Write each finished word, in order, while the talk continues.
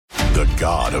The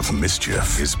god of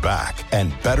mischief is back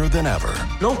and better than ever.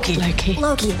 Loki.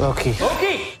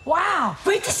 Wow,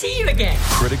 great to see you again.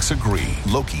 Critics agree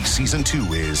Loki Season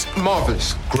 2 is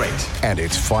marvelous. Great. And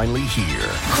it's finally here.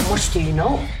 How much do you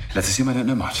know? Let's assume I don't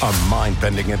know much. A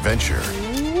mind-bending adventure.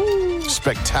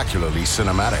 Spectacularly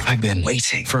cinematic. I've been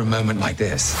waiting for a moment like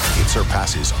this. It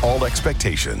surpasses all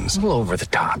expectations. A little over the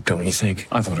top, don't you think?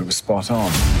 I thought it was spot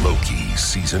on. Loki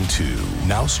Season 2.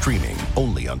 Now streaming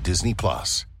only on Disney+.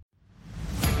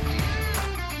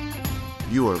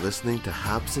 You are listening to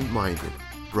Habsent Minded,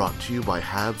 brought to you by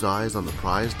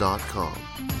HabsEyesOnThePrize.com.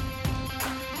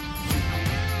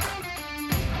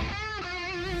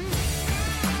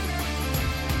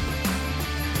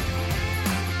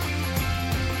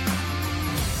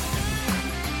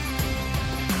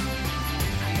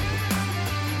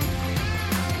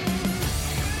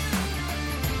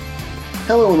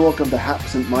 Hello and welcome to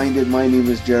Habsent Minded. My name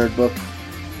is Jared Book.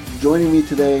 Joining me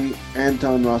today,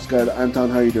 Anton Rasegård. Anton,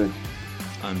 how are you doing?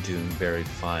 I'm doing very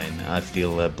fine. I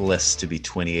feel blessed to be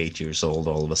 28 years old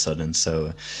all of a sudden.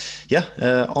 So,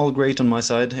 yeah, all great on my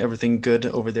side. Everything good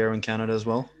over there in Canada as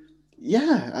well?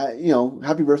 Yeah,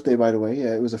 happy birthday, by the way.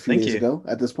 It was a few days ago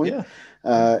at this point.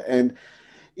 Yeah.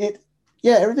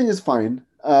 Everything is fine.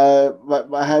 But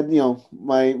I had,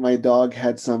 my dog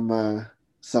had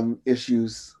some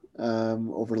issues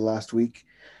over the last week.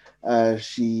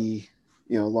 She,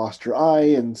 lost her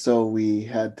eye, and so she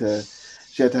had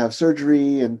to have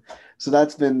surgery, and so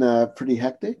that's been pretty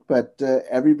hectic, but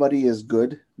everybody is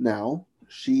good now.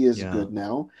 She is good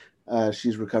now.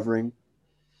 She's recovering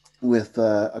with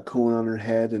a cone on her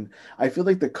head, and I feel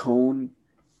like the cone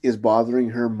is bothering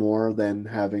her more than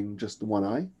having just one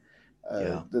eye.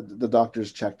 The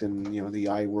doctors checked, and the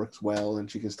eye works well, and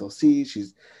she can still see.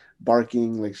 She's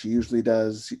barking like she usually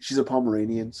does. She's a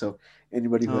Pomeranian, so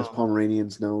anybody who has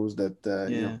Pomeranians knows that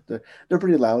they're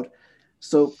pretty loud.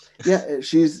 So yeah,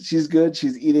 she's good.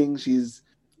 She's eating. She's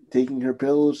taking her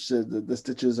pills. The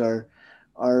stitches are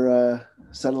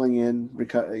settling in.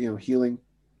 Healing.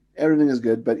 Everything is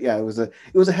good. But yeah, it was a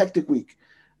hectic week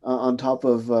on top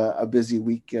of a busy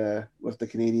week with the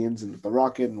Canadiens and the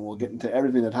Rocket, and we'll get into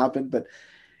everything that happened. But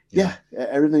yeah,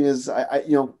 everything is. I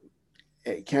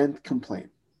can't complain.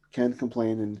 Can't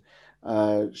complain.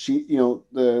 And she,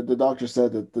 the doctor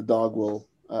said that the dog will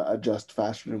adjust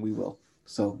faster than we will.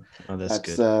 So that's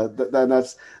good.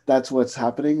 That's what's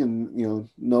happening, and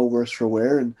no worse for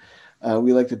wear. And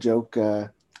we like to joke.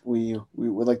 We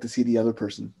would like to see the other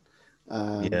person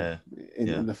in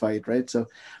the fight, right? So,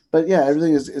 but yeah,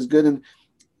 everything is good. And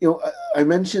I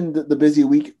mentioned the busy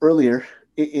week earlier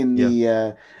and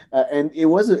it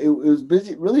was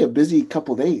busy, really a busy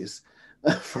couple days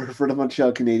for the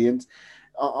Montreal Canadiens.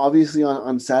 Obviously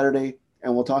on Saturday,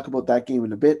 and we'll talk about that game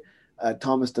in a bit.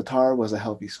 Thomas Tatar was a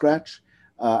healthy scratch.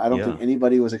 I don't think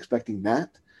anybody was expecting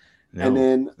that. No. And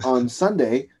then on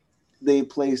Sunday, they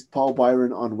placed Paul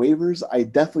Byron on waivers. I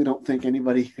definitely don't think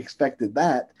anybody expected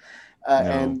that. No.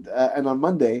 And on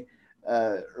Monday,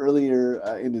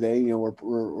 earlier in the day, we're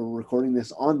recording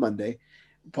this on Monday,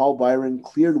 Paul Byron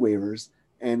cleared waivers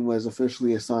and was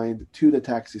officially assigned to the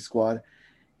taxi squad.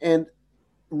 And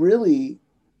really,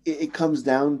 it comes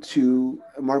down to,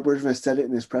 Marc Bergevin said it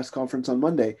in his press conference on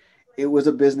Monday, it was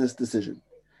a business decision.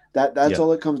 That's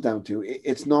all it comes down to.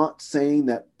 It's not saying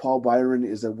that Paul Byron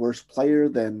is a worse player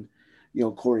than,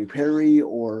 Corey Perry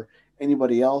or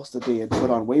anybody else that they had put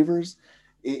on waivers.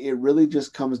 It really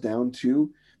just comes down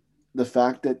to the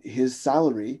fact that his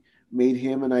salary made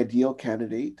him an ideal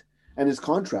candidate, and his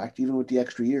contract, even with the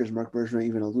extra years, Marc Bergevin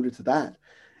even alluded to that,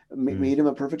 made him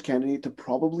a perfect candidate to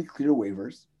probably clear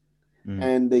waivers.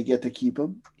 And they get to keep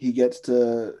him. He gets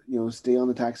to, stay on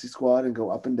the taxi squad and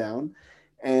go up and down.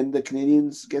 And the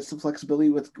Canadiens get some flexibility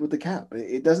with the cap.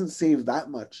 It doesn't save that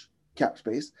much cap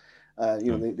space.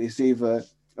 They save about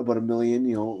 $1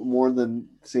 million, more than,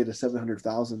 say, the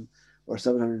 $700,000 or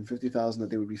 $750,000 that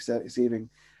they would be saving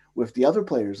with the other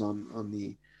players on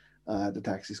the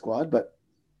taxi squad. But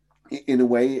in a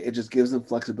way, it just gives them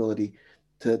flexibility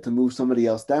to move somebody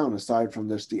else down aside from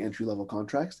just the entry level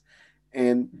contracts.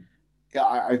 And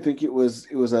I think it was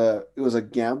a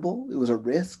gamble. It was a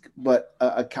risk, but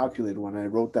a calculated one. I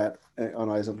wrote that on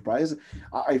Eyes on the Prize.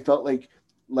 I felt like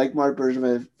Marc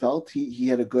Bergevin felt he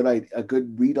had a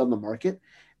good read on the market,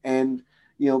 and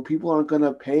people aren't going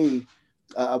to pay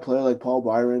a player like Paul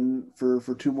Byron for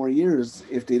 2 more years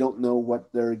if they don't know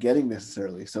what they're getting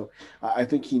necessarily. So I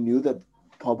think he knew that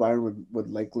Paul Byron would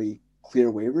likely clear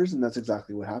waivers, and that's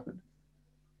exactly what happened.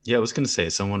 Yeah, I was going to say,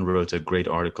 someone wrote a great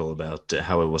article about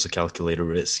how it was a calculated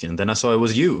risk, and then I saw it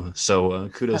was you. So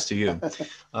kudos to you.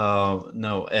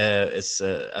 No, it's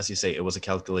as you say, it was a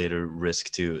calculated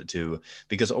risk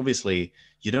because obviously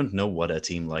you don't know what a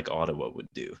team like Ottawa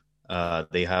would do.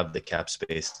 They have the cap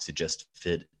space to just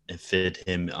fit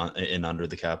him in under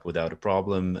the cap without a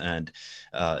problem, and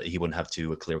he wouldn't have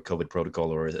to clear COVID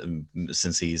protocol or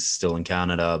since he's still in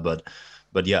Canada.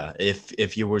 But yeah,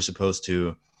 if you were supposed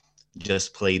to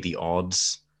just play the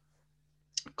odds,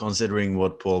 considering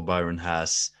what Paul Byron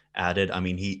has added. I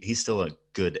mean, he's still a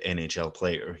good NHL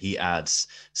player. He adds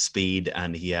speed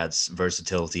and he adds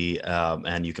versatility,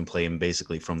 and you can play him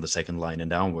basically from the second line and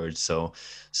downwards. So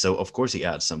of course he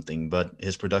adds something, but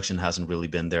his production hasn't really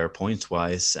been there points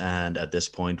wise. And at this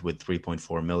point, with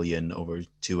 3.4 million over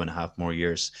 2.5 more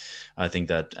years, I think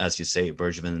that, as you say,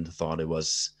 Bergevin thought it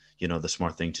was, the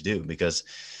smart thing to do, because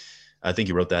I think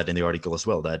you wrote that in the article as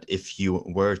well, that if you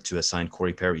were to assign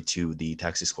Corey Perry to the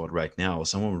taxi squad right now,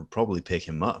 someone would probably pick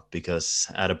him up, because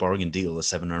at a bargain deal, a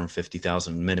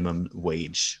 750,000 minimum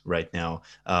wage right now,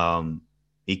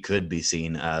 he could be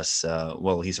seen as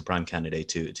he's a prime candidate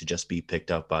to just be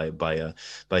picked up by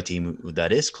a team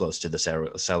that is close to the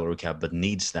salary cap but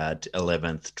needs that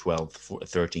 11th, 12th,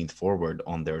 13th forward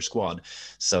on their squad.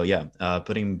 So yeah,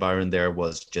 putting Byron there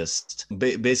was just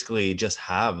basically just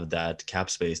have that cap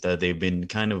space that they've been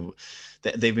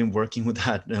working with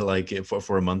that like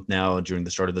for a month now during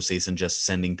the start of the season, just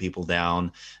sending people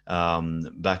down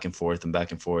back and forth,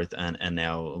 and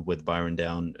now with Byron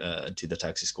down to the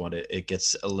taxi squad, it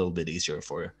gets a little bit easier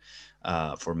for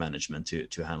management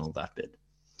to handle that bit.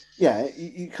 Yeah,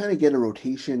 you kind of get a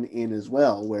rotation in as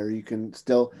well, where you can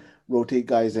still rotate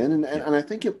guys in, and I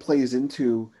think it plays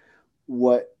into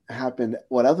what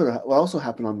also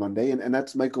happened on Monday, and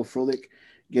that's Michael Frolik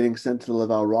getting sent to the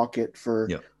Laval Rocket for.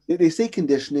 Yeah. They say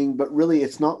conditioning, but really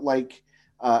it's not like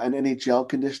an NHL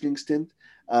conditioning stint.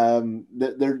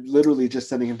 They're literally just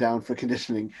sending him down for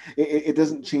conditioning. It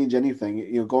doesn't change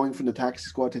anything. Going from the taxi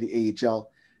squad to the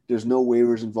AHL, there's no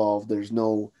waivers involved. There's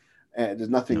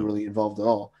nothing really involved at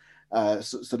all.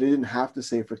 So they didn't have to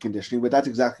say for conditioning, but that's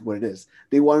exactly what it is.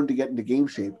 They want him to get into game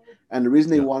shape, and the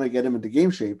reason they want to get him into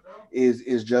game shape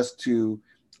is just to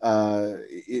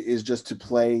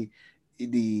play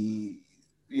the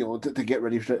to get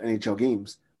ready for NHL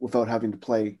games without having to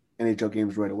play NHL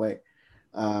games right away.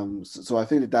 So I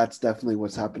think that's definitely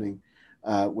what's happening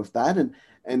with that,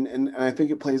 and I think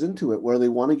it plays into it where they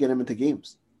want to get him into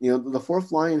games. The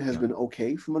fourth line has been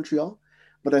okay for Montreal,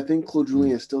 but I think Claude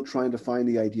Julien is still trying to find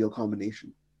the ideal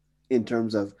combination in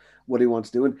terms of what he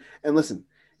wants to do. And listen,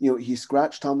 he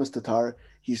scratched Thomas Tatar,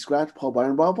 he scratched Paul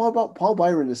Byron. Paul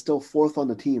Byron is still fourth on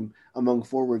the team among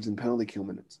forwards in penalty kill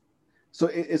minutes. So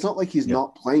it's not like he's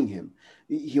not playing him.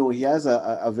 He has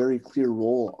a very clear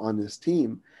role on this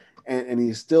team, and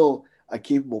he's still a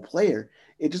capable player.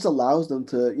 It just allows them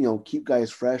to keep guys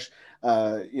fresh.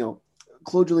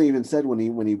 Claude Julien even said when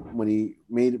he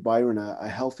made Byron a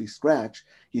healthy scratch,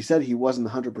 he said he wasn't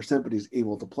 100%, but he's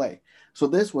able to play. So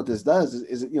what this does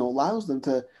is it allows them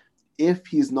to, if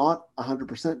he's not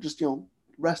 100%, just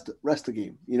rest the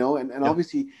game. And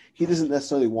obviously he doesn't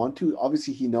necessarily want to.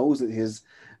 Obviously he knows that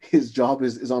his job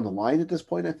is on the line at this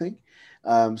point, I think.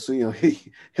 So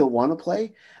he'll want to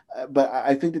play, but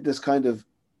I think that this kind of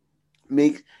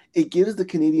gives the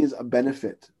Canadiens a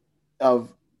benefit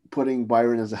of putting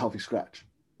Byron as a healthy scratch,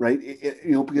 right?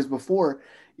 Because before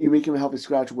you make him a healthy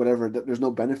scratch, whatever, there's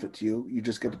no benefit to you. You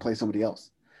just get to play somebody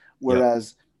else.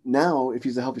 Whereas now, if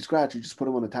he's a healthy scratch, you just put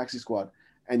him on the taxi squad,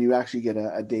 and you actually get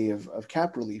a day of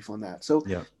cap relief on that. So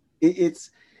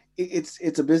it's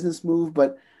a business move,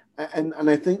 but and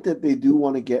I think that they do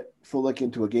want to get Frolik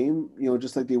into a game,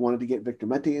 just like they wanted to get Victor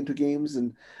Mete into games,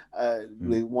 and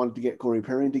they wanted to get Corey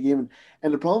Perry into game.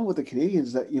 And the problem with the Canadiens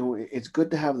is that it's good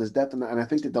to have this depth, and I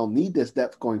think that they'll need this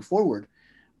depth going forward.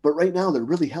 But right now they're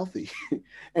really healthy,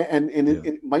 and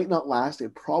it might not last.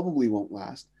 It probably won't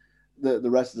last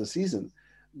the rest of the season.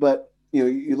 But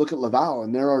you look at Laval,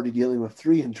 and they're already dealing with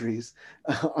 3 injuries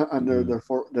under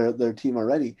their team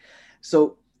already.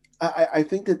 So I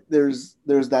think that there's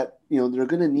that they're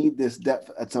going to need this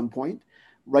depth at some point.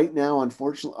 Right now,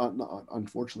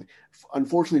 unfortunately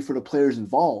for the players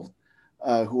involved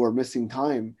who are missing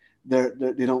time, they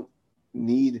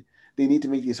need to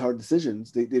make these hard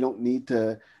decisions. They don't need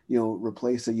to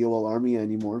replace a Yoel Armia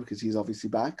anymore because he's obviously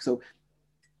back. So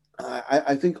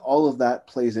I think all of that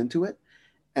plays into it,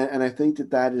 and I think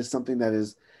that is something that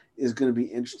is going to be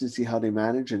interesting to see how they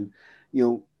manage. And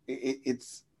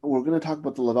it's. We're going to talk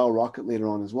about the Laval Rocket later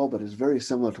on as well, but it's very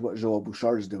similar to what Joel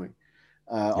Bouchard is doing.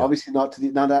 Obviously, not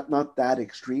that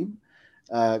extreme,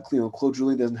 Claude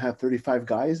Julien doesn't have 35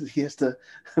 guys that he has to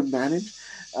manage,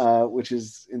 which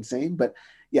is insane. But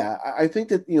yeah, I think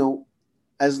that,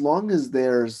 as long as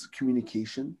there's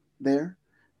communication there,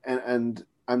 and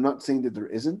I'm not saying that there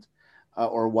isn't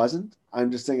or wasn't.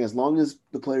 I'm just saying as long as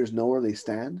the players know where they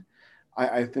stand,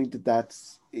 I think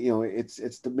that's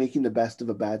it's making the best of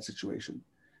a bad situation.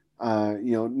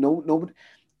 Nobody.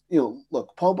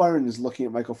 Look, Paul Byron is looking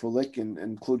at Michael Frolik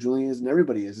and Claude Julien is, and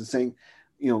everybody is, and saying,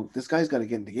 this guy's got to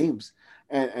get into games,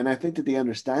 and I think that they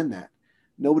understand that.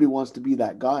 Nobody wants to be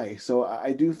that guy, so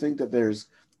I do think that there's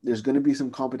going to be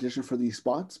some competition for these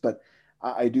spots, but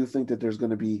I do think that there's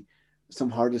going to be some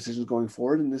hard decisions going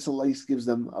forward, and this at least gives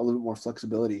them a little bit more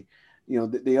flexibility.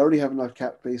 They already have enough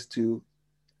cap space to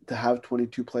have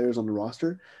 22 players on the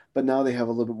roster, but now they have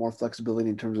a little bit more flexibility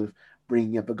in terms of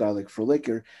bringing up a guy like Frolik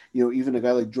or, even a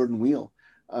guy like Jordan Wheel,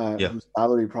 whose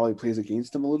salary probably plays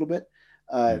against him a little bit.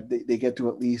 They get to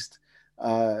at least,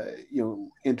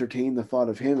 entertain the thought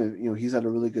of him. And, he's had a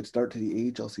really good start to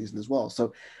the AHL season as well.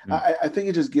 So I think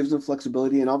it just gives them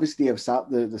flexibility. And obviously they have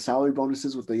the salary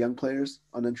bonuses with the young players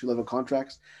on entry-level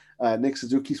contracts. Nick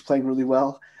Suzuki's playing really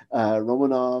well.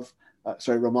 Romanov,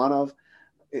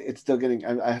 it's still getting,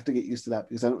 I have to get used to that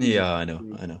because I don't. Yeah, I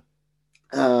know.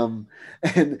 And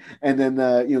then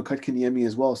Kotkaniemi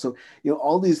as well. So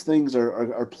all these things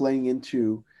are playing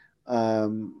into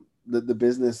the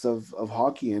business of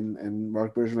hockey, and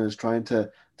Mark Bergevin is trying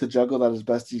to juggle that as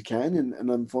best he can. And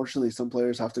unfortunately, some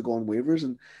players have to go on waivers,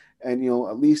 and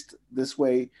at least this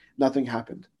way, nothing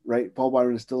happened. Right? Paul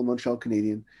Byron is still a Montreal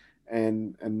Canadian,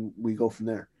 and we go from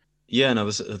there. Yeah, and I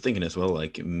was thinking as well,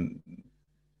 like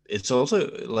it's also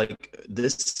like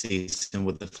this season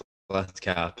with the flat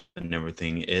cap and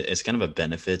everything, it's kind of a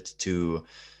benefit to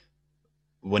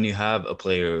when you have a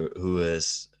player who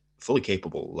is fully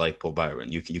capable like Paul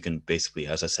Byron. You can basically,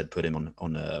 as I said, put him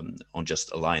on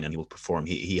just a line and he will perform.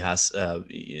 He has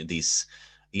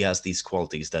these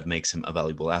qualities that makes him a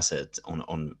valuable asset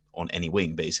on any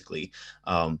wing basically.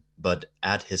 But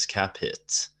at his cap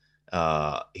hit,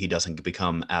 he doesn't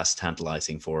become as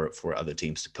tantalizing for other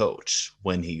teams to poach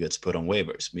when he gets put on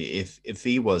waivers. If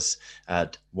he was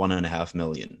at $1.5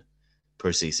 million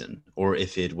per season, or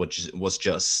if it was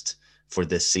just for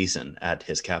this season at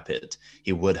his cap hit,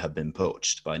 he would have been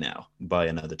poached by now by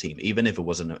another team. Even if it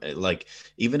wasn't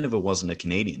a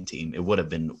Canadian team, it would have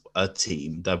been a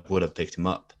team that would have picked him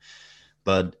up.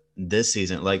 But this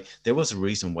season, like, there was a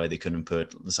reason why they couldn't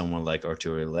put someone like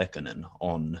Arturi Lehkonen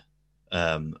on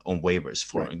waivers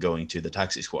for going to the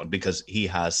taxi squad, because he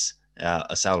has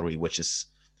a salary which is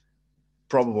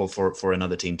probable for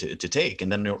another team to take,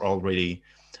 and then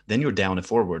you're down a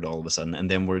forward all of a sudden,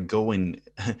 and then we're going,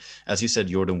 as you said,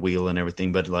 Jordan Wheel and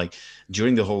everything, but like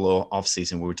during the whole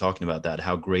offseason we were talking about that,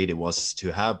 how great it was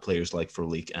to have players like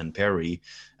Frolik and Perry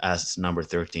as number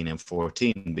 13 and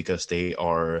 14, because they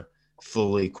are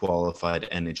fully qualified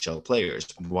NHL players,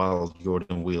 while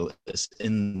Jordan Wheel is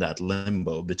in that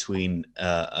limbo between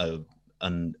a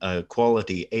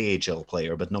quality AHL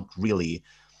player, but not really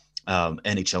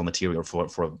NHL material for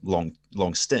a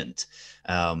long stint.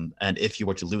 And if you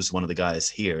were to lose one of the guys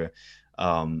here,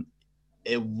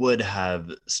 it would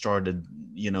have started,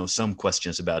 some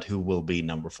questions about who will be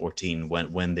number 14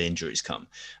 when the injuries come.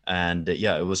 And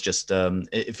it was just,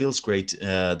 it feels great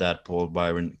that Paul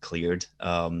Byron cleared.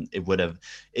 It would have,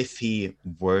 if he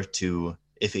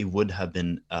would have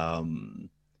been,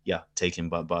 taken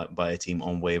by a team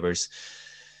on waivers,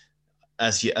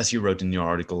 as you wrote in your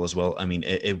article as well, I mean,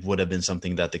 it would have been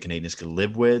something that the Canadiens could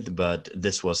live with, but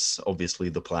this was obviously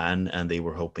the plan, and they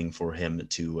were hoping for him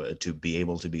to be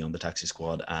able to be on the taxi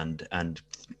squad and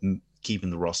keeping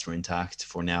the roster intact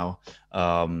for now.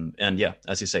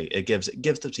 As you say, it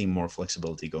gives the team more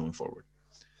flexibility going forward.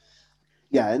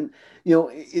 Yeah, and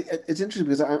it's interesting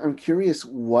because I'm curious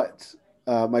what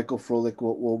Michael Frolik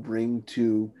will bring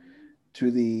to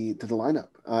the lineup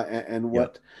and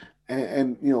what. Yeah.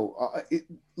 And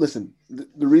listen,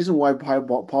 the reason why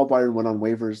Paul Byron went on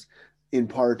waivers in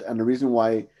part, and the reason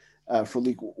why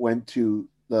Frolik went to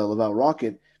the Laval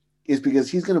Rocket, is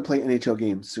because he's going to play NHL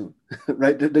games soon,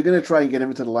 right? They're going to try and get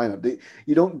him into the lineup.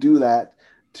 You don't do that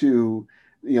to,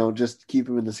 just keep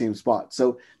him in the same spot.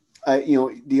 So,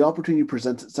 the opportunity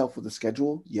presents itself with the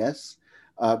schedule, yes.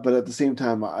 But at the same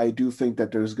time, I do think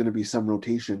that there's going to be some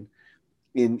rotation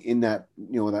in that,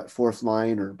 that fourth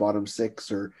line or bottom six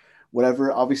or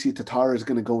whatever. Obviously, Tatar is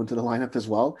going to go into the lineup as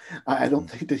well. I don't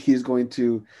think that he's going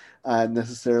to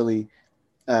necessarily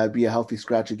be a healthy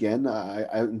scratch again.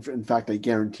 In fact, I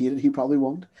guarantee that he probably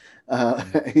won't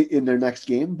in their next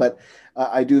game. But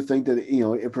I do think that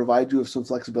it provides you with some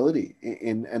flexibility,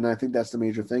 and I think that's the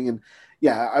major thing. And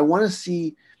yeah, I want to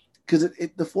see, because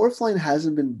the fourth line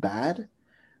hasn't been bad,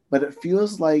 but it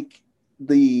feels like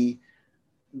the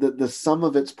sum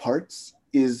of its parts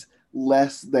is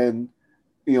less than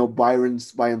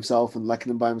Byron's by himself and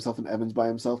Lehkonen by himself and Evans by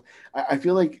himself. I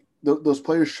feel like those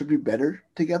players should be better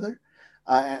together.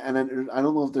 And I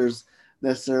don't know if there's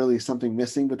necessarily something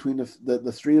missing between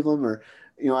the three of them, or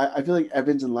I feel like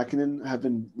Evans and Lehkonen have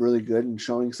been really good and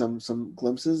showing some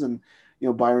glimpses, and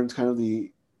Byron's kind of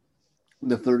the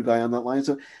third guy on that line.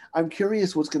 So I'm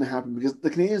curious what's going to happen, because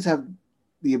the Canadiens have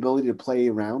the ability to play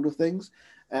around with things,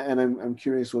 and I'm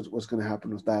curious what's going to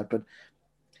happen with that. But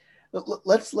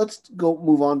let's go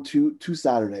move on to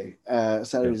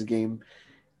Saturday's game,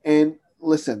 and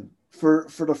listen. For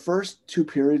the first two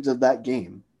periods of that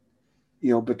game,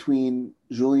 between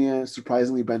Julien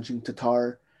surprisingly benching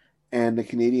Tatar and the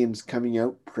Canadiens coming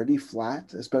out pretty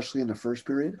flat, especially in the first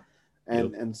period,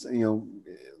 and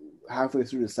halfway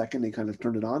through the second they kind of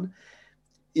turned it on.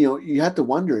 You have to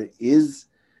wonder, does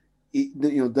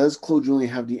Claude Julien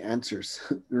have the answers?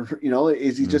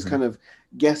 Is he just kind of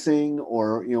guessing,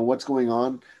 or what's going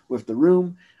on with the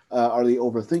room? Are they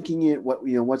overthinking it?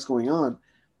 What's going on?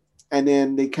 And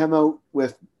then they come out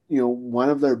with, one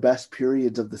of their best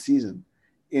periods of the season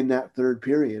in that third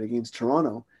period against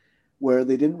Toronto, where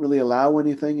they didn't really allow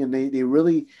anything. And it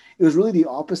was really the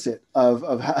opposite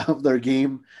of their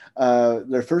game,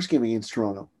 their first game against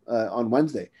Toronto on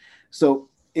Wednesday. So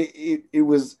it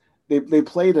was, they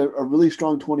played a really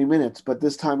strong 20 minutes, but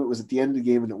this time it was at the end of the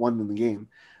game and it won them the game.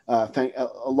 A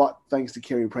lot thanks to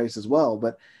Carey Price as well.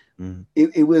 But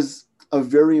it was a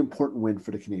very important win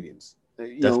for the Canadiens.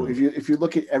 If you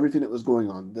look at everything that was going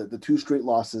on, the two straight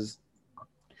losses,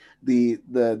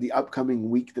 the upcoming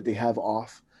week that they have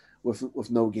off with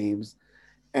no games,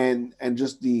 and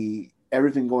just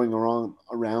everything going around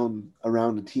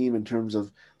the team in terms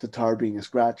of Tatar being a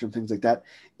scratch and things like that.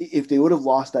 If they would have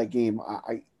lost that game,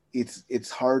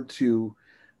 it's hard to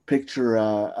picture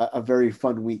a very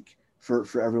fun week for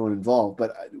everyone involved.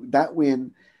 But that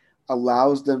win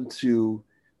allows them to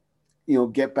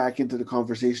get back into the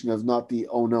conversation of not the,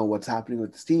 oh no, what's happening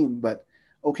with this team, but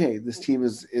okay, this team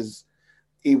is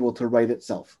able to right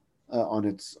itself on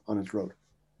its road.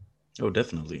 Oh,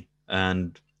 definitely.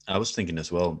 And I was thinking as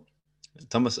well,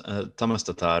 Thomas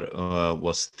Tatar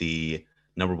was the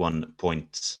number one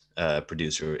point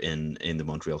producer in the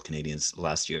Montreal Canadiens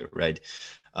last year, right?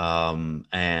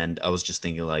 And I was just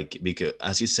thinking, because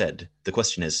as you said, the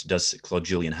question is, does Claude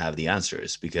Julien have the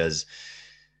answers? Because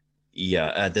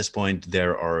at this point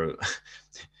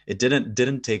it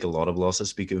didn't take a lot of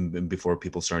losses before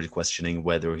people started questioning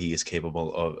whether he is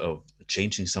capable of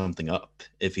changing something up,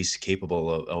 if he's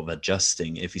capable of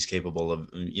adjusting, if he's capable of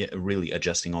really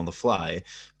adjusting on the fly,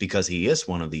 because he is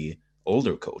one of the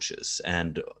older coaches,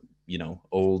 and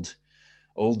old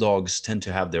dogs tend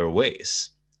to have their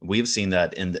ways. We've seen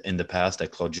that in the past,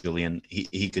 that Claude Julien,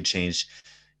 he could change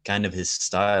kind of his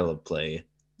style of play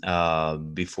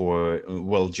during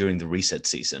the reset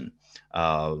season,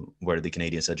 where the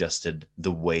Canadiens adjusted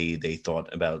the way they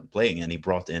thought about playing, and he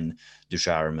brought in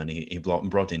Ducharme, and he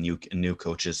brought in new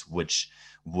coaches, which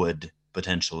would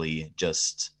potentially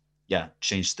just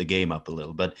change the game up a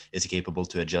little. But is he capable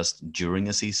to adjust during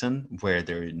a season where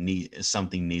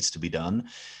something needs to be done?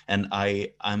 And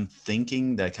I'm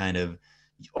thinking that kind of,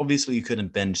 obviously you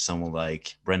couldn't bench someone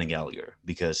like Brendan Gallagher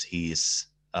because he's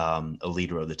a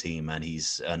leader of the team and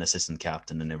he's an assistant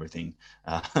captain and everything.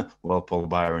 Well, Paul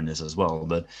Byron is as well,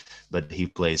 but he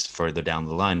plays further down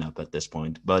the lineup at this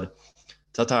point. But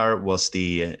Tatar was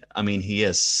he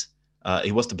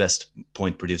was the best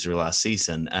point producer last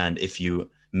season, and if you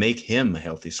make him a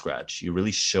healthy scratch, you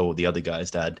really show the other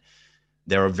guys that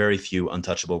there are very few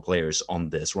untouchable players on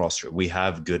this roster. We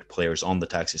have good players on the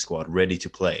taxi squad ready to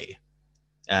play,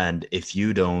 and if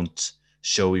you don't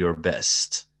show your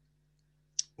best,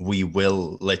 we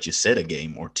will let you sit a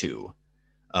game or two.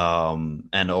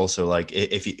 And also,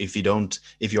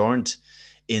 if you aren't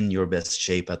in your best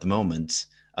shape at the moment,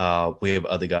 we have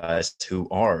other guys who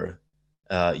are,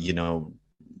 who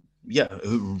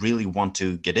really want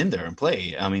to get in there and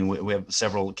play. I mean, we have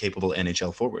several capable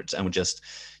NHL forwards, and we just,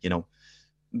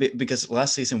 because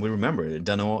last season we remember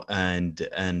Danault and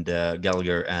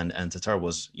Gallagher and Tatar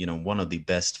was one of the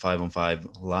best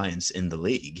 5-on-5 lines in the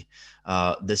league.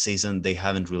 This season they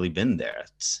haven't really been there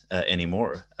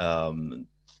anymore,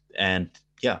 and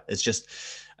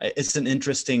it's an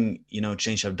interesting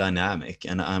change of dynamic,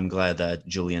 and I'm glad that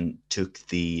Julien took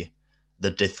the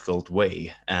the difficult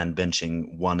way and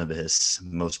benching one of his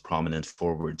most prominent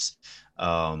forwards,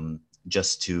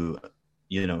 just to,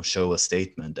 show a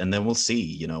statement. And then we'll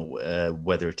see,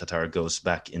 whether Tatar goes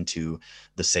back into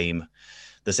the same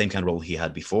kind of role he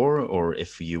had before, or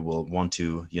if you will want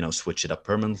to, switch it up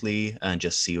permanently and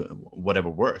just see whatever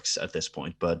works at this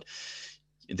point. But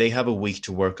they have a week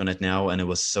to work on it now, and it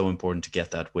was so important to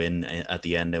get that win at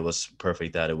the end. It was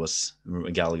perfect that it was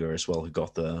Gallagher as well who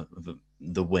got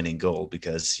the winning goal,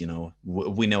 because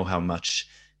we know how much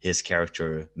his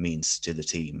character means to the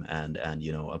team, and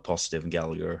a positive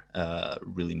Gallagher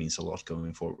really means a lot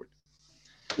going forward.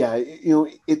 Yeah,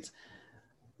 it's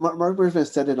Mark Bergman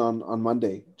said it on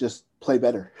Monday. Just play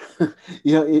better.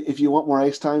 If you want more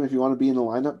ice time, if you want to be in the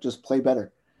lineup, just play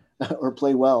better or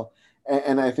play well.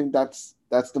 And I think that's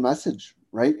the message,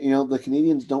 right? The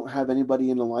Canadiens don't have anybody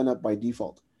in the lineup by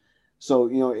default. So,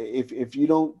 if you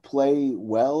don't play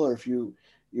well, or if you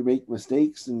make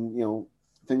mistakes and,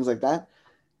 things like that,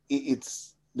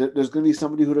 there's going to be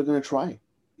somebody who they're going to try,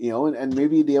 and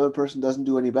maybe the other person doesn't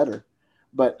do any better.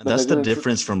 But that's the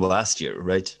difference from last year,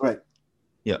 right? Right.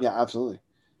 Yeah. Yeah, absolutely.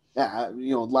 Yeah.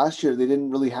 Last year they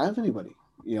didn't really have anybody,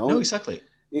 No, exactly.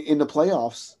 In the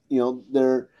playoffs,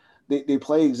 they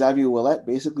play Xavier Ouellet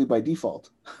basically by default,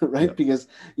 right? Yeah. Because,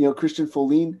 Christian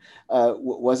Folin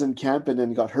was in camp and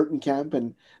then got hurt in camp,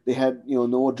 and they had,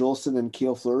 Noah Jolson and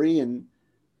Cale Fleury, and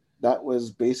that was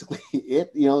basically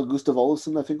it. Gustav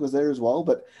Olofsson, I think, was there as well,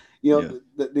 but, they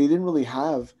didn't really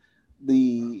have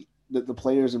the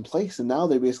players in place. And now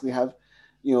they basically have,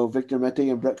 Victor Mete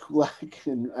and Brett Kulak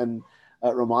and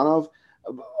Romanov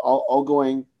all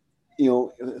going,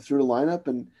 through the lineup.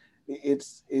 And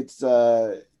it's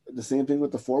the same thing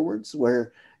with the forwards,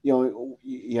 where you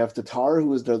have Tatar, who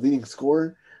was their leading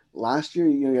scorer last year.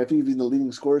 I think he's been the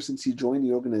leading scorer since he joined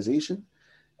the organization.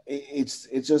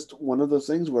 It's just one of those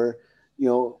things where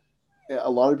a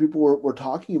lot of people were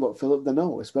talking about Philip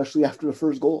Danault, especially after the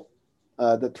first goal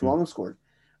that Toronto scored,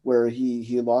 where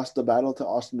he lost the battle to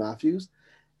Austin Matthews,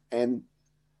 and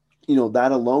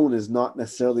that alone is not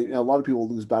necessarily. A lot of people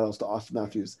lose battles to Austin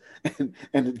Matthews,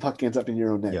 and the puck ends up in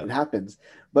your own net. Yeah. It happens,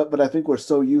 but I think we're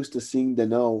so used to seeing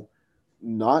Danault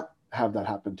not have that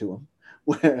happen to him,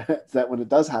 where that when it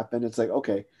does happen, it's like,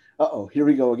 okay, here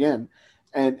we go again.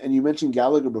 And you mentioned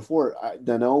Gallagher before.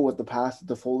 Danault with the pass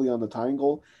to Foley on the tying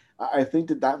goal. I think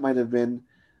that might have been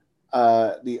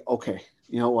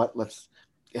you know what?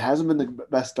 It hasn't been the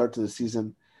best start to the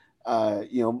season.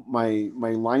 My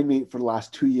line mate for the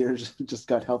last 2 years just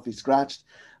got healthy scratched.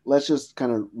 Let's just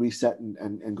kind of reset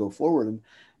and go forward.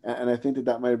 And I think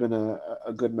that might have been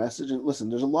a good message. And listen,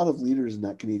 there's a lot of leaders in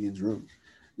that Canadiens room,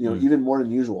 even more than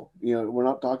usual. We're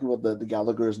not talking about the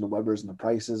Gallaghers and the Webbers and the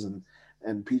Prices and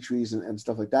Petries and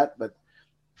stuff like that, but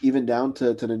even down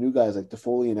to the new guys like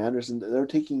Toffoli and Anderson, they're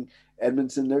taking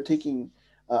Edmondson, they're taking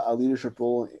a leadership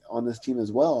role on this team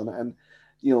as well. And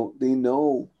they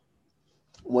know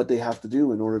what they have to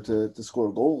do in order to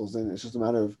score goals, and it's just a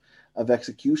matter of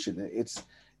execution. It's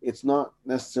not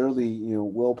necessarily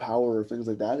willpower or things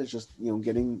like that. It's just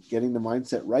getting the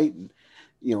mindset right. And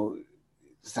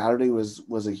Saturday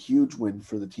was a huge win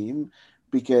for the team,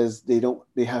 because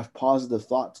they have positive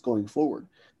thoughts going forward,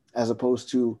 as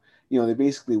opposed to they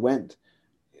basically went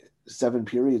 7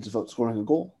 periods without scoring a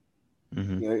goal.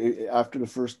 Mm-hmm. After the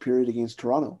first period against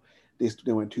Toronto,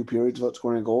 they went 2 periods without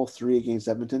scoring a goal, 3 against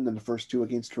Edmonton, then the first 2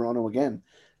 against Toronto again.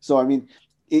 So I mean,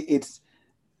 it's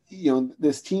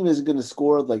this team isn't going to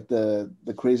score like the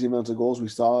crazy amounts of goals we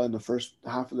saw in the first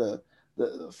half of the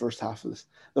first part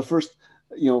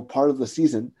of the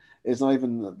season. It's not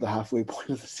even the halfway point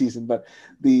of the season, but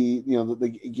the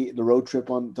road trip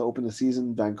to open the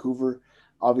season, Vancouver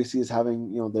obviously is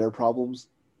having their problems,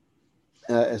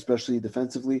 especially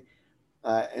defensively,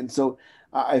 and so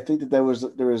I think that there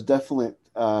was definite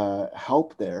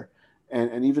help there,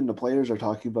 and even the players are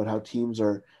talking about how teams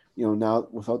are now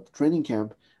without the training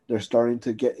camp, they're starting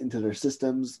to get into their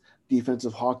systems.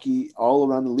 Defensive hockey all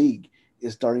around the league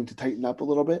is starting to tighten up a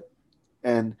little bit.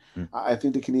 And I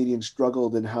think the Canadiens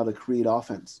struggled in how to create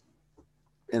offense.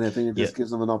 And I think it just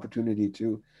gives them an opportunity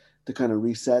to kind of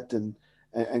reset and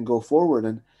go forward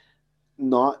and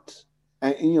not,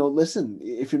 listen,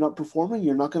 if you're not performing,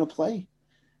 you're not going to play.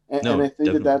 And I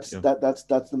think that's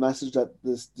the message that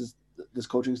this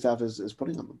coaching staff is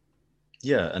putting on them.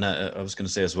 Yeah, and I was going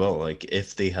to say as well, like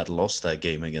if they had lost that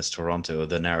game against Toronto,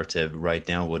 the narrative right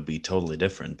now would be totally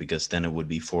different, because then it would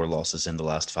be 4 losses in the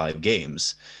last 5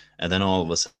 games. And then all of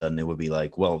a sudden it would be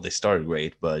like, well, they started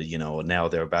great, but, now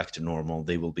they're back to normal.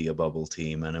 They will be a bubble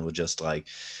team. And it would just like,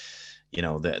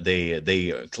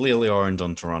 they clearly aren't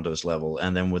on Toronto's level.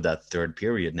 And then with that third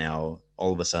period now,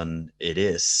 all of a sudden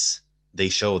they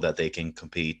show that they can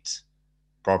compete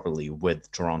properly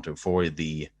with Toronto for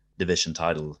the division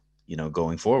title,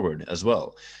 going forward as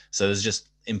well. So it's just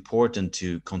important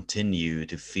to continue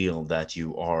to feel that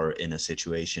you are in a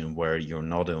situation where you're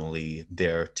not only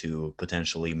there to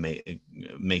potentially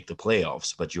make the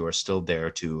playoffs, but you are still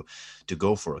there to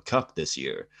go for a cup this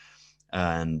year.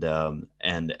 And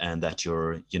that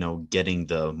you're getting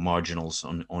the marginals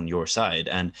on your side,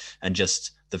 and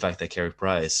just the fact that Carey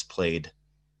Price played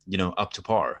up to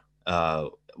par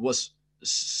was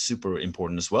super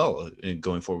important as well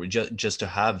going forward, just to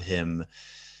have him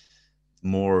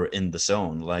more in the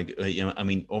zone. Like, I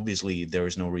mean, obviously there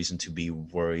is no reason to be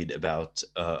worried about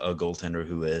a goaltender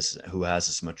who has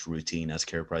as much routine as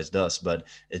Carey Price does, but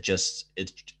it's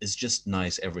just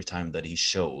nice every time that he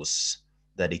shows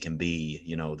that he can be,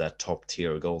 that top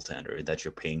tier goaltender that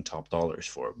you're paying top dollars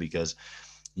for, because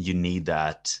you need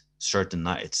that certain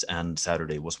nights, and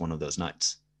Saturday was one of those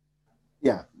nights.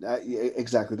 Yeah,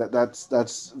 exactly.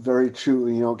 That's very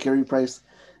true. Carey Price,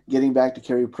 getting back to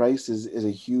Carey Price is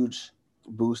a huge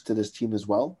boost to this team as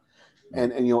well.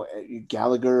 And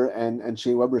Gallagher and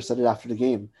Shea Weber said it after the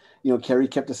game. Carey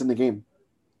kept us in the game.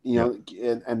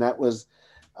 And that was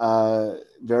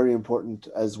very important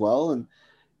as well. And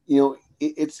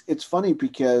it's funny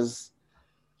because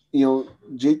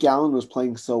Jake Gallen was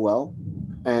playing so well,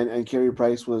 and Carey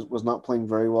Price was not playing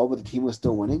very well, but the team was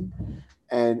still winning.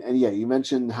 And yeah, you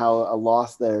mentioned how a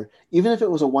loss there, even if it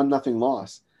was a 1-0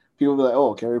 loss, people will be like,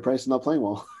 "Oh, Carey Price is not playing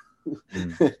well."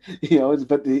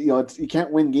 But you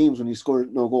can't win games when you score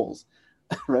no goals,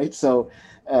 right? So,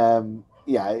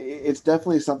 it's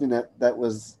definitely something that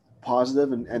was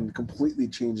positive and completely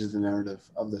changes the narrative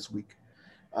of this week.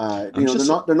 They're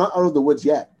not out of the woods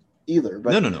yet either.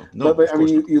 But no. But I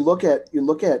mean, you look at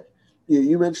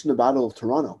you mentioned the Battle of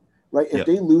Toronto, right? If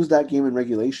they lose that game in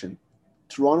regulation,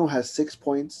 Toronto has 6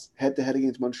 points head to head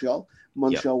against Montreal.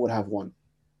 Montreal would have 1.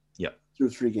 Through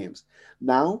 3 games.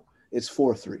 Now it's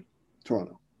 4-3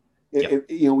 Toronto.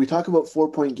 We talk about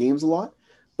 4-point games a lot,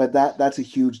 but that's a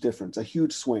huge difference, a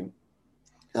huge swing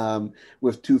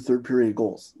with 2 third period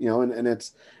goals. And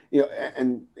it's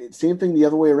and same thing the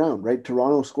other way around, right?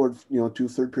 Toronto scored 2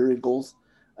 third period goals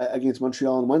against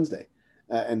Montreal on Wednesday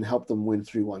and helped them win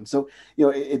 3-1. So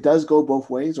it does go both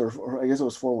ways, or I guess it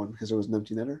was 4-1 because there was an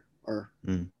empty netter, or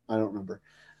I don't remember.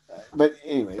 But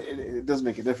anyway, it does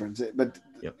make a difference. But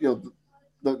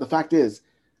the fact is,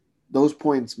 those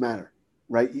points matter,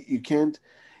 right? You can't.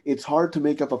 It's hard to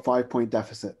make up a 5-point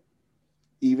deficit,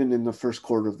 even in the first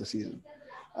quarter of the season.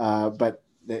 But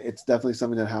it's definitely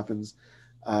something that happens.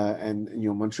 And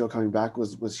Montreal coming back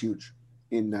was huge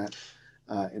in that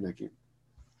game.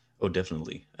 Oh,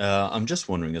 definitely. I'm just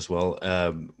wondering as well,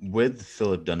 with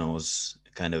Philip Danault's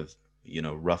kind of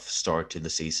rough start to the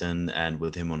season, and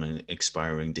with him on an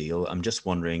expiring deal, I'm just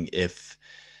wondering if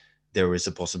there is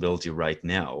a possibility right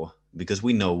now, because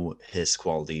we know his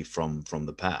quality from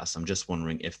the past. I'm just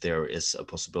wondering if there is a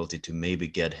possibility to maybe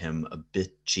get him a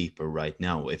bit cheaper right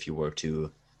now if you were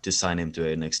to sign him to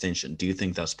an extension. Do you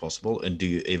think that's possible? And do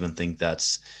you even think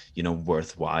that's,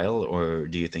 worthwhile? Or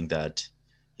do you think that,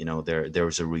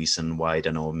 there's a reason why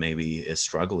Danault maybe is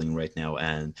struggling right now,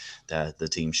 and that the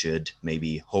team should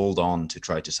maybe hold on to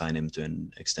try to sign him to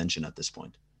an extension at this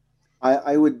point?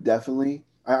 I would definitely.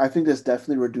 I think this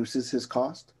definitely reduces his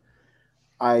cost.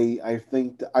 I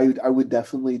think I would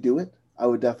definitely do it. I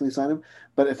would definitely sign him.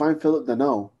 But if I'm Philip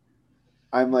Danault,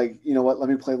 I'm like, you know what? Let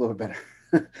me play a little bit better.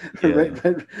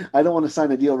 Right? I don't want to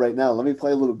sign a deal right now. Let me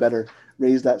play a little bit better,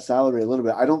 raise that salary a little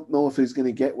bit. I don't know if he's going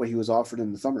to get what he was offered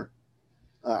in the summer.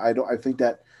 I think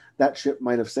that ship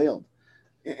might have sailed,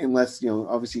 unless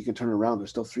obviously you can turn it around. There's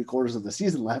still 3/4 of the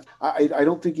season left. I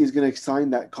don't think he's going to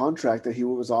sign that contract that he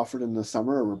was offered in the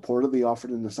summer, or reportedly offered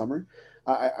in the summer.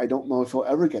 I don't know if he'll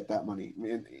ever get that money,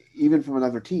 even from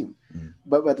another team.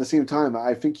 But at the same time,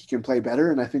 I think he can play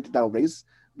better, and I think that'll raise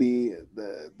the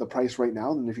price right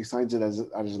now than if he signs it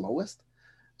at his lowest.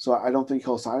 So I don't think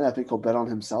he'll sign it. I think he'll bet on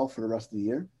himself for the rest of the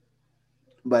year.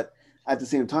 But at the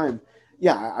same time,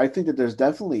 yeah, I think that there's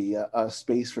definitely a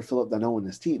space for Philip Danault in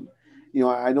this team.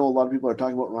 I know a lot of people are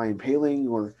talking about Ryan Poehling,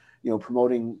 or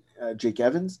promoting Jake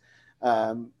Evans.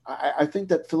 I think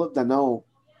that Philip Danault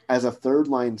as a third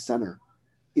line center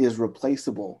is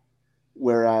replaceable,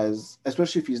 whereas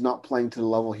especially if he's not playing to the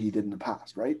level he did in the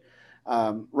past, right?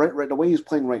 Right. The way he's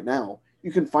playing right now,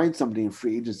 you can find somebody in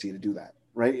free agency to do that,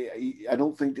 right? I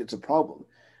don't think it's a problem.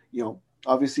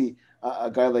 Obviously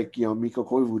a guy like Mikko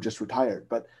Koivu just retired,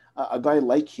 but a guy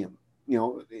like him,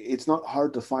 it's not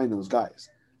hard to find those guys.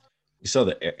 You saw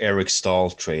the Eric Stahl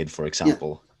trade, for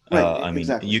example. Right, I mean,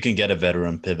 exactly. you can get a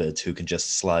veteran pivot who can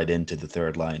just slide into the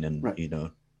third line and, Right.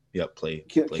 play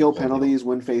Kill penalties,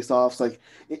 win faceoffs. Like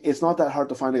it's not that hard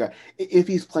to find a guy if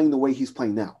he's playing the way he's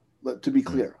playing now. To be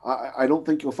clear, I don't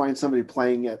think you'll find somebody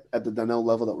playing at the Danault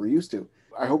level that we're used to.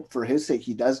 I hope for his sake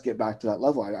he does get back to that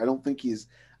level. I don't think he's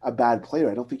a bad player.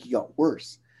 I don't think he got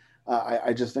worse.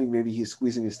 I just think maybe he's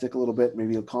squeezing his stick a little bit.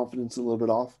 Maybe the confidence a little bit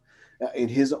off. In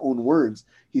his own words,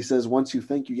 he says, "Once you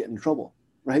think, you get in trouble."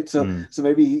 Right. So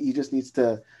maybe he just needs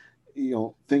to,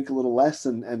 think a little less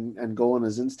and go on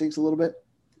his instincts a little bit.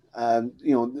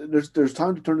 There's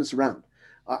time to turn this around.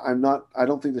 I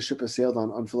don't think the ship has sailed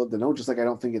on Phillip Danault, just like I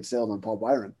don't think it sailed on Paul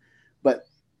Byron. But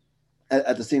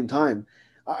at the same time,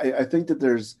 I think that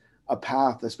there's a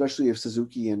path, especially if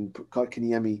Suzuki and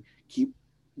Kotkaniemi keep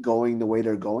going the way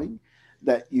they're going,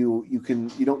 that you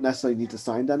don't necessarily need to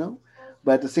sign Danault.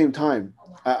 But at the same time,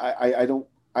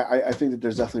 I think that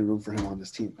there's definitely room for him on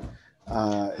this team,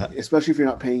 especially if you're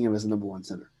not paying him as a number one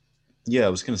center. Yeah, I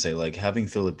was going to say, like, having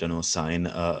Phillip Danault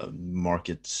sign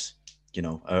markets,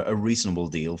 a reasonable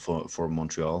deal for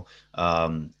Montreal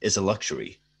is a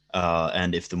luxury.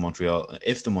 And if the Montreal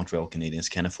Canadiens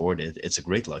can afford it, it's a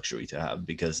great luxury to have,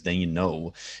 because then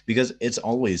because it's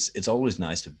always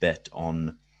nice to bet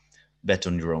on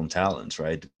your own talents,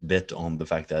 right? Bet on the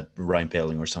fact that Ryan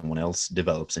Poehling or someone else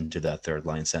develops into that third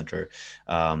line center,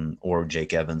 or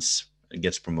Jake Evans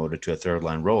gets promoted to a third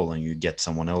line role and you get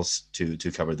someone else to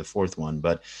cover the fourth one.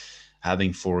 But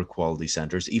having 4 quality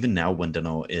centers, even now when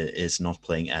Danault is not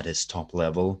playing at his top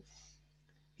level,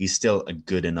 he's still a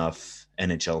good enough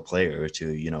NHL player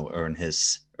to, earn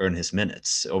his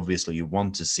minutes. Obviously you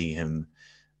want to see him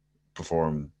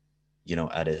perform,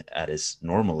 at his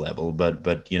normal level,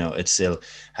 but it's still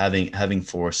having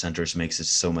 4 centers makes it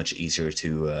so much easier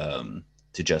to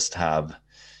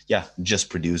just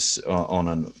produce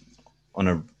on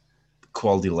a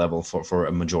quality level for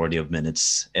a majority of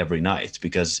minutes every night,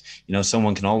 because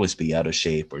someone can always be out of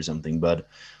shape or something. But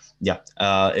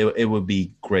it would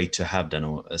be great to have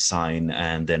Danault sign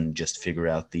and then just figure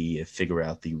out the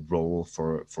role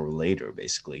for later,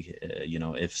 basically.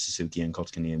 If Suzuki and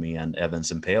Kotkaniemi and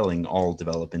Evans and Poehling all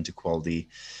develop into quality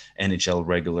NHL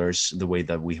regulars the way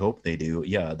that we hope they do,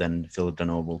 then Phillip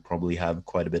Danault will probably have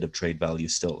quite a bit of trade value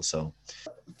still. So,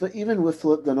 but even with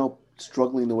Phillip Danault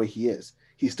struggling the way he is,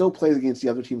 he still plays against the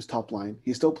other team's top line.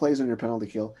 He still plays on your penalty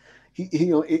kill.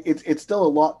 It's still a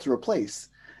lot to replace.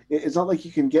 It's not like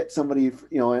you can get somebody,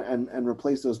 and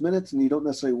replace those minutes, and you don't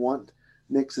necessarily want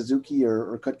Nick Suzuki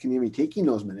or Kotkaniemi taking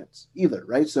those minutes either,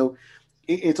 right? So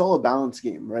it's all a balance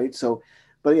game, right? So,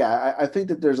 but I think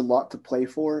that there's a lot to play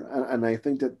for, and I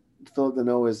think that Phillip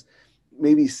Danault is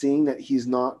maybe seeing that he's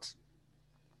not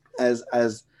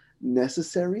as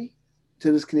necessary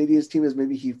to this Canadiens team as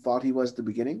maybe he thought he was at the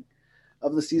beginning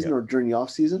of the season or during the off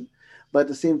season. But at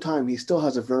the same time, he still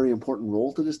has a very important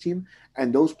role to this team,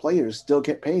 and those players still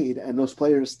get paid, and those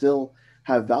players still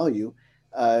have value.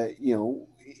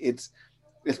 It's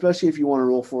especially if you want to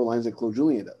roll 4 lines like Claude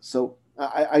Julien does. So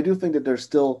I do think that there's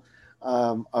still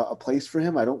a place for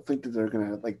him. I don't think that they're going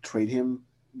to like trade him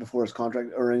before his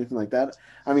contract or anything like that.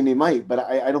 I mean, they might, but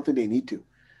I don't think they need to.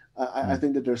 I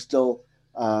think that there's still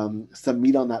some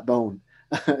meat on that bone,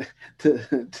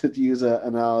 to use an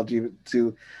analogy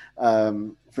to.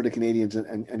 For the Canadiens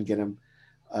and get him,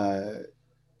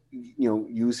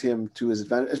 use him to his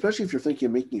advantage, especially if you're thinking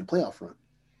of making a playoff run,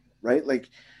 right? Like,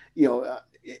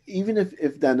 even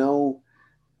if Danault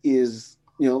is,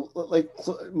 like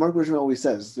Mark Bergevin always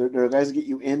says, there are guys that get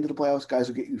you into the playoffs, guys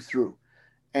who get you through.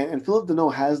 And Phillip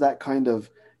Danault has that kind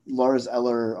of Lars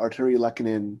Eller, Arturi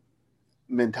Lehkonen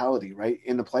mentality, right,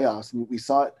 in the playoffs. And we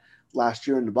saw it last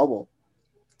year in the bubble.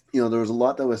 There was a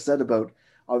lot that was said about,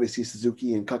 obviously,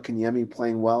 Suzuki and Kotkaniemi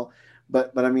playing well,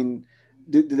 but I mean,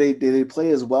 do they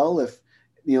play as well if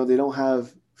they don't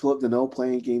have Phillip Danault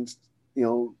playing against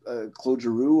Claude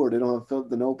Giroux, or they don't have Phillip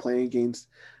Danault playing against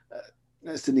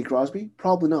Sidney Crosby?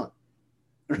 Probably not,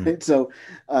 right? So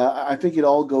I think it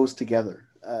all goes together,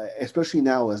 especially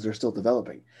now as they're still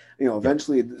developing.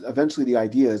 Eventually the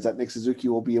idea is that Nick Suzuki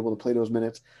will be able to play those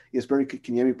minutes. Jesperi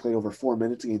Kotkaniemi played over 4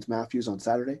 minutes against Matthews on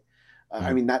Saturday.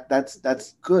 I mean,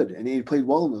 that's good, and he played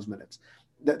well in those minutes.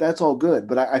 That's all good,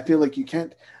 but I feel like you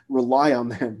can't rely on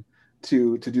them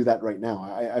to do that right now.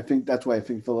 I think that's why I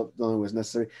think Phillip Danault was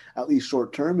necessary, at least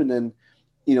short term, and then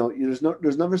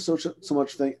there's never such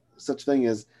thing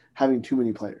as having too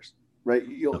many players, right?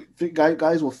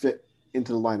 Guys will fit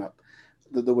into the lineup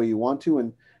the way you want to,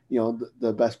 and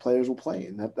the best players will play,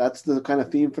 and that's the kind of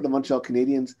theme for the Montreal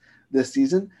Canadiens this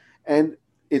season. And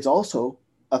it's also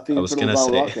a theme for the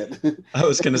Laval Rocket. I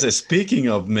was going to say, speaking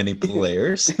of many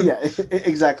players. Yeah,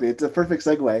 exactly. It's a perfect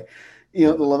segue. The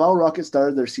Laval Rocket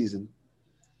started their season,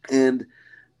 and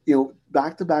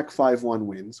back-to-back 5-1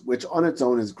 wins, which on its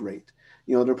own is great.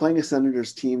 They're playing a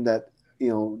Senators team that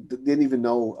didn't even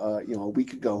know a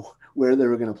week ago where they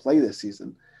were going to play this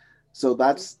season. So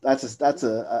that's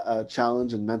a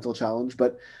challenge and mental challenge.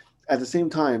 But at the same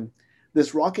time,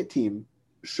 this Rocket team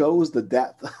shows the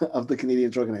depth of the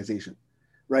Canadiens organization,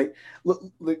 right? Look,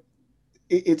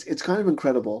 it's kind of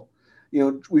incredible.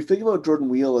 We think about Jordan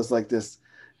Wheel as like this,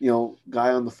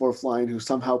 guy on the fourth line who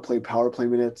somehow played power play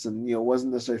minutes and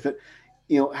wasn't necessarily fit.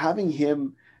 Having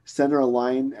him center a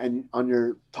line and on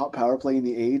your top power play in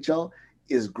the AHL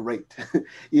is great.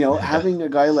 Having a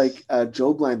guy like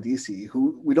Joe Blandisi,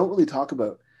 who we don't really talk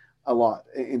about a lot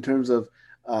in terms of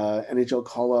NHL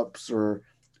call-ups or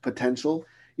potential.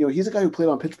 He's a guy who played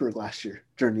on Pittsburgh last year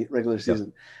during the regular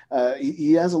season.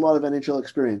 He has a lot of NHL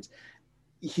experience.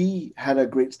 He had a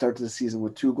great start to the season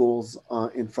with 2 goals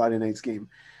in Friday night's game.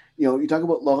 You talk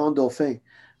about Laurent Dauphin,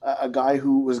 a guy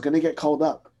who was going to get called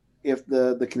up if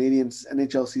the Canadiens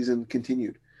NHL season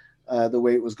continued the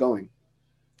way it was going.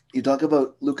 You talk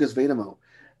about Lucas Vedamo,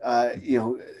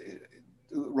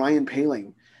 Ryan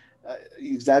Paling,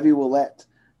 Xavier Ouellet,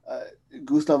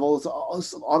 Gustav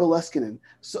Otto Leskinen,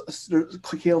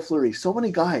 Kale Fleury, so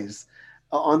many guys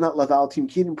on that Laval team,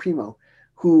 Keaton Primo,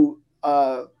 who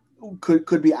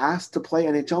could be asked to play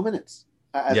NHL minutes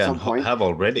at some point. Have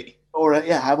already.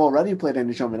 Have already played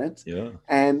NHL minutes. Yeah.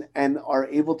 And are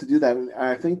able to do that. And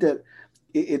I think that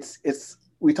it's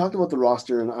we talked about the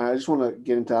roster, and I just want to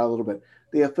get into that a little bit.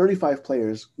 They have 35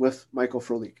 players with Michael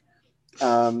Frolik.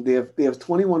 They have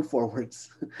 21 forwards.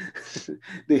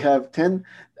 They have 10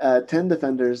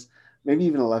 defenders, maybe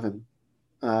even 11.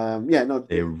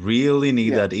 They really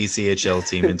need that ECHL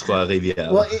team in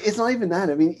Trois-Rivières. Well, it's not even that.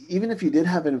 I mean, even if you did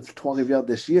have it in Trois-Rivières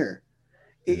this year,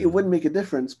 it wouldn't make a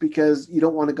difference because you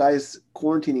don't want the guys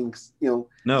quarantining,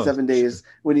 7 days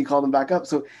when you call them back up.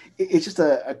 So it's just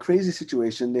a crazy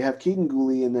situation. They have Caden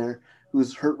Gooley in there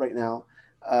who's hurt right now,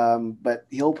 but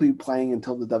he'll be playing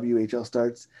until the WHL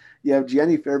starts. You have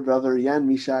Gianni Fairbrother, Jan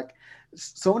Mishak,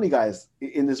 so many guys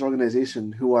in this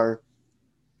organization who are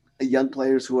young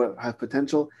players who have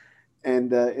potential.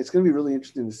 And it's going to be really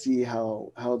interesting to see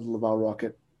how the Laval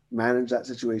Rocket manage that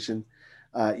situation.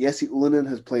 Jesse Ullinen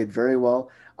has played very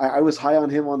well. I was high on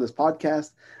him on this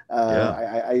podcast.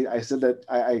 I said that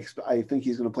I think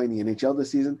he's going to play in the NHL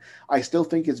this season. I still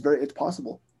think it's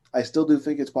possible. I still do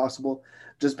think it's possible,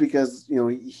 just because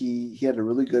he had a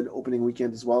really good opening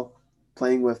weekend as well,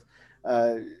 playing with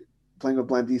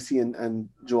Blandisi and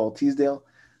Joel Teasdale,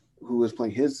 who was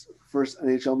playing his first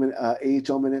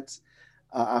AHL minutes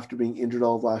after being injured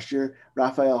all of last year.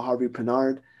 Raphael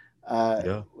Harvey-Pinard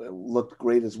looked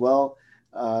great as well.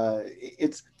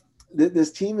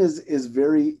 This team is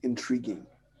very intriguing,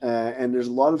 and there's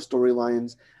a lot of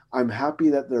storylines. I'm happy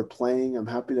that they're playing. I'm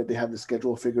happy that they have the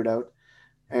schedule figured out.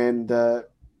 And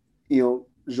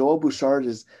Joel Bouchard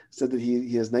has said that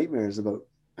he has nightmares about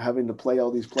having to play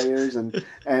all these players and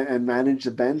manage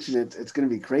the bench, and it's going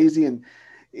to be crazy, and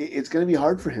it's going to be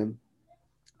hard for him.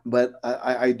 But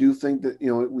I do think that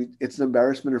it's an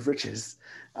embarrassment of riches,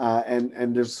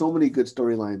 and there's so many good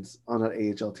storylines on that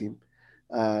AHL team.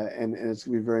 And it's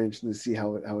going to be very interesting to see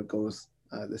how it goes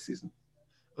this season.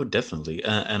 Oh, definitely.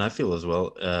 And I feel as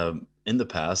well, in the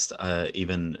past,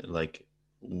 even like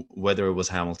whether it was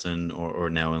Hamilton or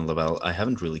now in Laval, I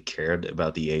haven't really cared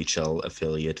about the AHL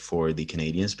affiliate for the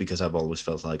Canadiens, because I've always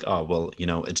felt like, oh, well,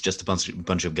 it's just a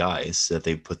bunch of guys that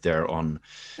they put there on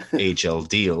AHL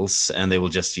deals, and they will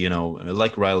just,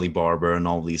 like Riley Barber and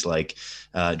all these like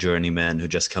journeymen who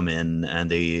just come in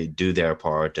and they do their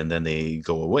part and then they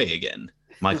go away again.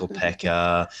 Michael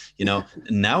Pekka,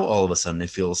 now all of a sudden it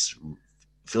feels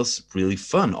really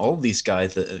fun. All these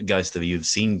guys that you've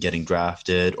seen getting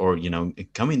drafted or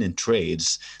coming in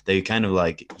trades, they kind of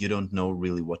like, you don't know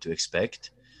really what to expect.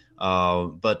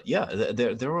 But yeah,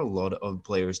 there are a lot of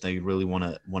players that you really want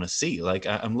to see. Like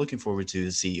I'm looking forward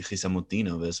to see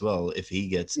Khisamutinov as well, if he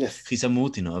gets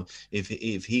Khisamutinov,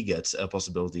 if he gets a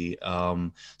possibility.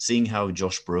 Seeing how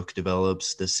Josh Brook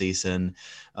develops this season,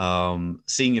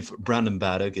 seeing if Brandon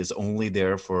Baddock is only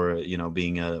there for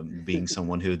being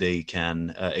someone who they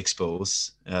can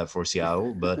expose for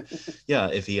Seattle. But yeah,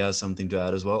 if he has something to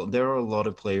add as well, there are a lot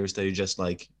of players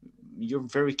that you're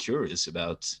very curious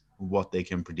about what they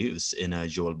can produce in a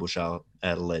Joel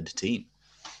Bouchard-led team.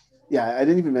 Yeah, I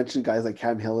didn't even mention guys like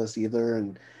Cam Hillis either.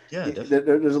 And definitely.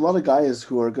 There's a lot of guys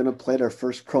who are going to play their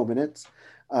first pro minutes.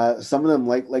 Some of them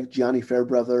like Gianni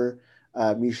Fairbrother,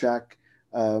 Mishak,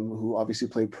 who obviously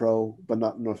played pro, but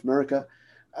not in North America.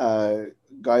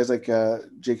 Guys like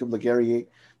Jacob Laguerriere,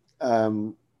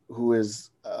 who is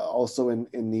also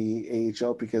in the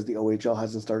AHL because the OHL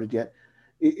hasn't started yet.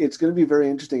 It's going to be very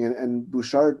interesting. And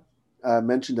Bouchard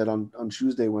mentioned it on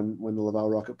Tuesday when the Laval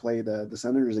Rocket played the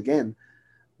Senators again,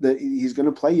 that he's going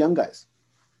to play young guys.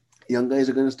 Young guys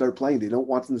are going to start playing. They don't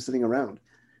want them sitting around.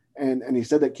 And he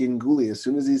said that Caden Gooley, as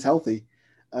soon as he's healthy,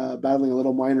 battling a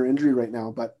little minor injury right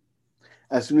now, but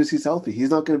as soon as he's healthy, he's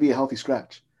not going to be a healthy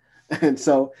scratch. And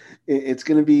so it's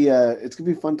going to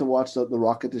be fun to watch the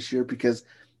Rocket this year, because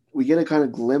we get a kind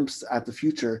of glimpse at the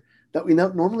future that we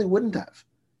normally wouldn't have.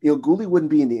 Gooley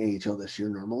wouldn't be in the AHL this year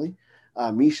normally.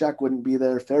 Mishak wouldn't be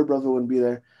there. Fairbrother wouldn't be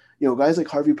there. Guys like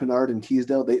Harvey Pinard and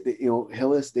Teasdale, they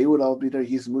Hillis, they would all be there.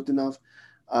 He's Mutinov,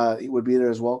 he would be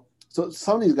there as well. So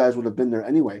some of these guys would have been there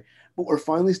anyway. But we're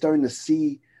finally starting to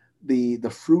see the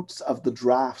fruits of the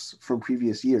drafts from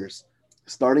previous years,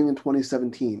 starting in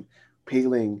 2017.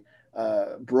 Paling,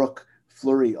 Brook,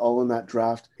 Fleury, all in that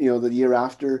draft. The year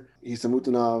after,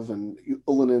 Hisamutinov and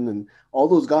Ullinen and all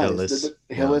those guys,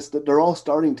 Hillis, they're all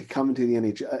starting to come into the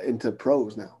NHL, into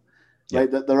pros now. Right,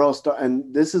 that they're all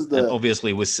and this is and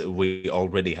obviously we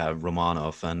already have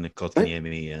Romanov and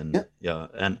Kotkaniemi, and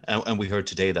and we heard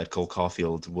today that Cole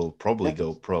Caulfield will probably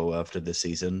go pro after this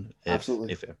season.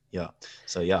 Absolutely.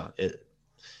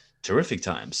 Terrific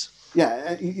times.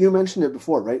 Yeah, you mentioned it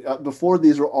before, right? Before,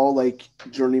 these were all like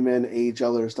journeymen,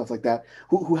 AHL or stuff like that,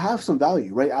 who have some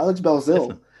value, right? Alex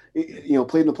Belzil,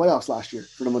 played in the playoffs last year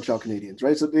for the Montreal Canadiens,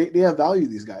 right? So they have value,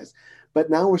 these guys. But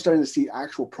now we're starting to see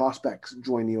actual prospects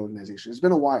join the organization. It's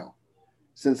been a while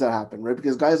since that happened, right?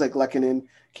 Because guys like Lehkonen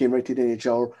came right to the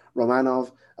NHL,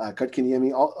 Romanov,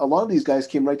 Kotkaniemi, a lot of these guys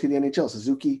came right to the NHL.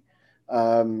 Suzuki,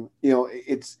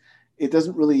 it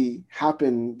doesn't really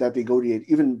happen that they go to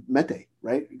even Mete,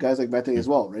 right? Guys like Mete as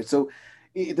well, right? So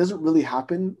it doesn't really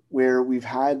happen where we've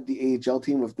had the AHL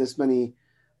team with this many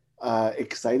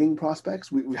exciting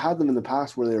prospects. We've had them in the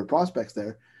past where they were prospects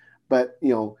there, but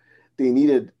they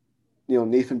needed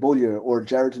Nathan Beaulieu or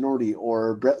Jared Tenorti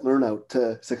or Brett Lernout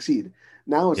to succeed.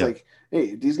 Now it's like,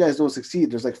 hey, these guys don't succeed,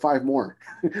 there's like 5 more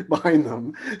behind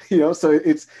them. So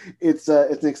it's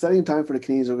an exciting time for the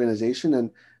Canadiens organization,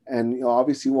 and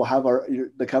obviously we'll have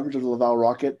the coverage of the Laval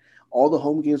Rocket. All the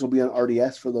home games will be on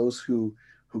RDS for those who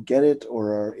get it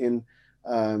or are in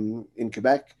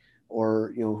Quebec,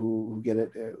 or who get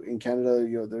it in Canada.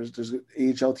 There's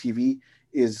AHL TV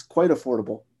is quite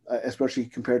affordable, especially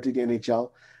compared to the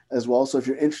NHL as well. So if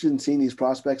you're interested in seeing these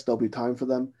prospects, there'll be time for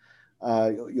them.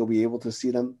 You'll be able to see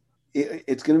them.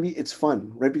 It's fun,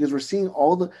 right? Because we're seeing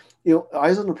all the,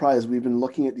 eyes on the prize. We've been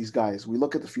looking at these guys. We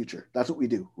look at the future. That's what we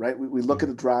do, right? We look at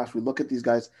the draft. We look at these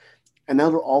guys, and now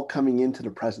they're all coming into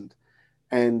the present.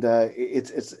 And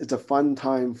it's a fun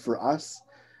time for us,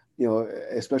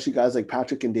 especially guys like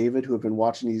Patrick and David, who have been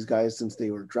watching these guys since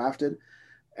they were drafted.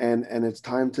 And it's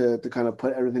time to kind of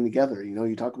put everything together.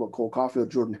 You talk about Cole Caulfield,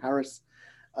 Jordan Harris,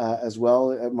 as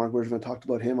well. Mark Bergevin talked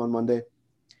about him on Monday.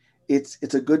 It's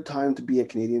a good time to be a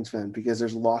Canadiens fan, because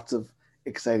there's lots of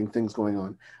exciting things going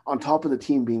on top of the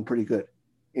team being pretty good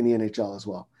in the NHL as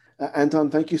well. Anton,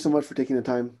 thank you so much for taking the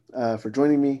time for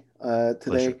joining me today.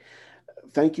 Pleasure.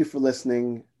 Thank you for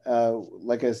listening.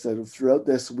 Like I said, throughout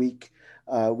this week,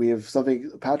 we have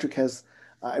something. Patrick has,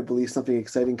 I believe, something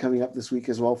exciting coming up this week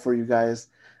as well for you guys,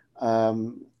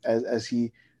 as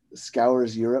he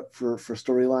scours Europe for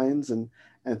storylines and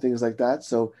things like that.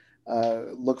 So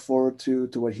look forward to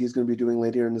what he's going to be doing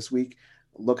later in this week.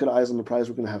 Look at Eyes on the Prize.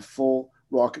 We're going to have full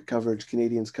Rocket coverage,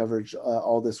 Canadiens coverage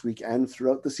all this week and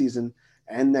throughout the season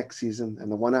and next season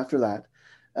and the one after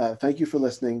that. Thank you for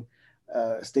listening.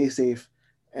 Stay safe,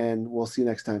 and we'll see you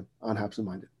next time on Habsent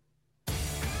Minded.